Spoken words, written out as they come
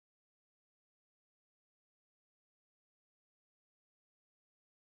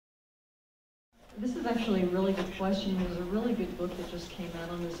This is actually a really good question. There's a really good book that just came out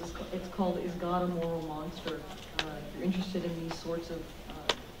on this. It's called "Is God a Moral Monster?" If you're interested in these sorts of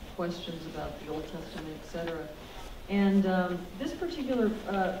questions about the Old Testament, etc. And this particular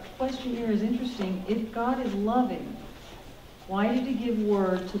question here is interesting. If God is loving, why did he give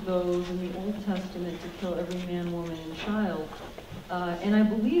word to those in the Old Testament to kill every man, woman, and child? And I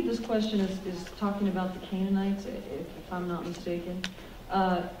believe this question is talking about the Canaanites, if I'm not mistaken.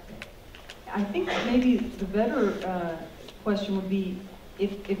 I think maybe the better question would be,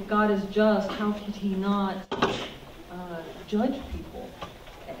 if God is just, how could he not judge people?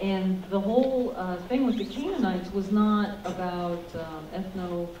 And the whole thing with the Canaanites was not about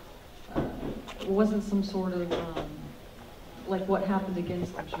it wasn't some sort of like what happened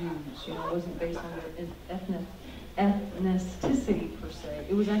against the Jews. You know, it wasn't based on their ethnicity per se.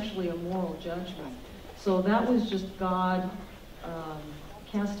 It was actually a moral judgment. So that was just God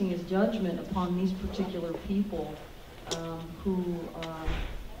casting his judgment upon these particular people who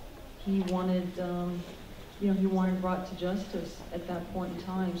he wanted, he wanted brought to justice at that point in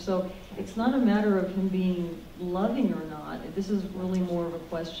time. So it's not a matter of him being loving or not. This is really more of a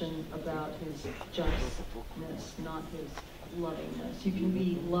question about his justness, not his lovingness. You can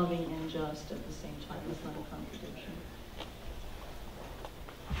be loving and just at the same time. It's not a contradiction.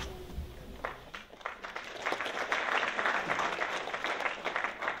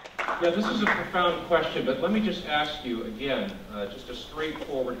 Yeah, this is a profound question, but let me just ask you again, just a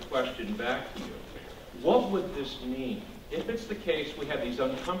straightforward question back to you. What would this mean? If it's the case we have these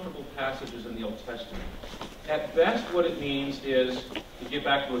uncomfortable passages in the Old Testament, at best what it means is, to get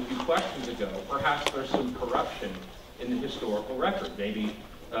back to a few questions ago, perhaps there's some corruption in the historical record. Maybe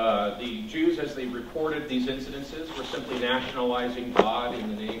the Jews, as they reported these incidences, were simply nationalizing God in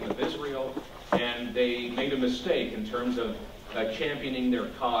the name of Israel, and they made a mistake in terms of championing their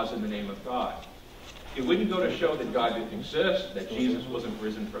cause in the name of God. It wouldn't go to show that God didn't exist, that Jesus wasn't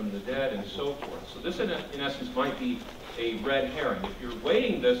risen from the dead, and so forth. So this, in essence, might be a red herring. If you're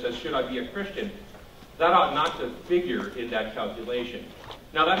weighing this as should I be a Christian, that ought not to figure in that calculation.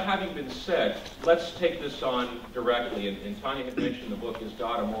 Now, that having been said, let's take this on directly. And Tanya had mentioned the book, Is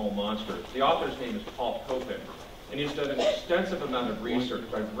God a Moral Monster? The author's name is Paul Copan, and he's done an extensive amount of research.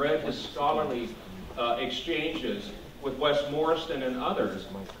 I've read his scholarly exchanges with Wes Morriston and others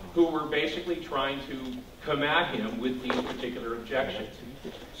who were basically trying to come at him with these particular objections.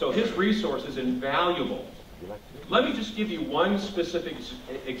 So his resource is invaluable. Let me just give you one specific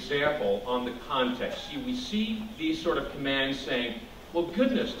example on the context. See, we see these sort of commands saying, well,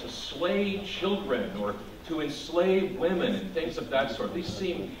 goodness, to slay children or to enslave women and things of that sort. These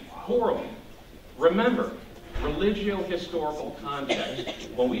seem horrible. Remember, religio-historical context.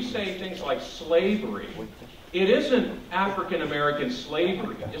 When we say things like slavery, it isn't African-American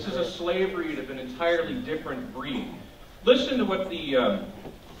slavery. This is a slavery of an entirely different breed. Listen to what the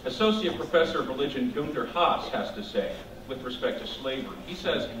Associate Professor of Religion, Günter Haas, has to say with respect to slavery. He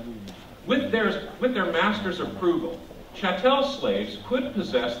says, with their master's approval, chattel slaves could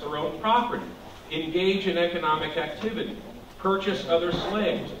possess their own property, engage in economic activity, purchase other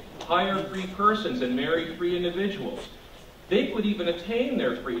slaves, hire free persons, and marry free individuals. They could even attain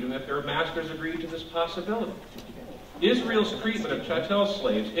their freedom if their masters agreed to this possibility. Israel's treatment of chattel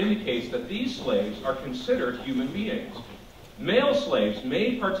slaves indicates that these slaves are considered human beings. Male slaves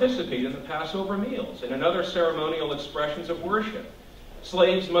may participate in the Passover meals and in other ceremonial expressions of worship.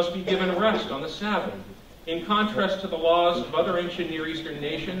 Slaves must be given rest on the Sabbath. In contrast to the laws of other ancient Near Eastern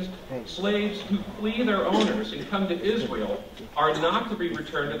nations, slaves who flee their owners and come to Israel are not to be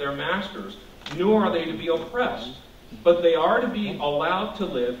returned to their masters, nor are they to be oppressed, but they are to be allowed to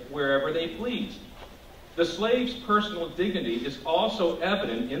live wherever they please. The slave's personal dignity is also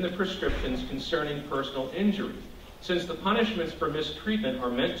evident in the prescriptions concerning personal injury, since the punishments for mistreatment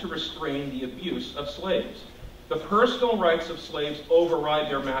are meant to restrain the abuse of slaves. The personal rights of slaves override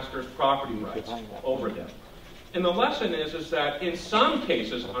their master's property rights over them. And the lesson is that in some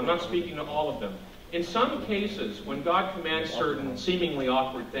cases, I'm not speaking to all of them, in some cases when God commands certain seemingly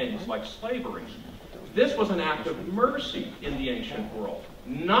awkward things like slavery, this was an act of mercy in the ancient world,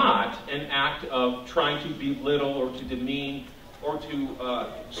 not an act of trying to belittle or to demean or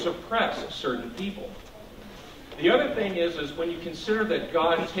to suppress certain people. The other thing is when you consider that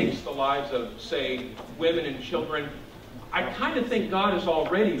God takes the lives of, say, women and children, I kind of think God is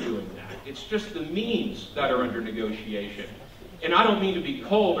already doing that. It's just the means that are under negotiation. And I don't mean to be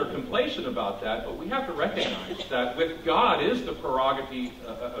cold or complacent about that, but we have to recognize that with God is the prerogative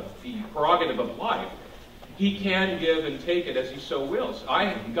of life. He can give and take it as he so wills.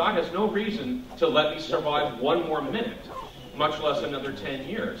 God has no reason to let me survive one more minute, much less another 10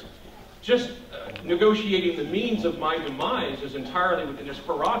 years. just negotiating the means of my demise is entirely within his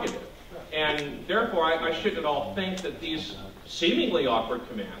prerogative. And therefore, I shouldn't at all think that these seemingly awkward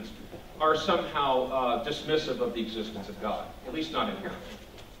commands are somehow dismissive of the existence of God, at least not inherently.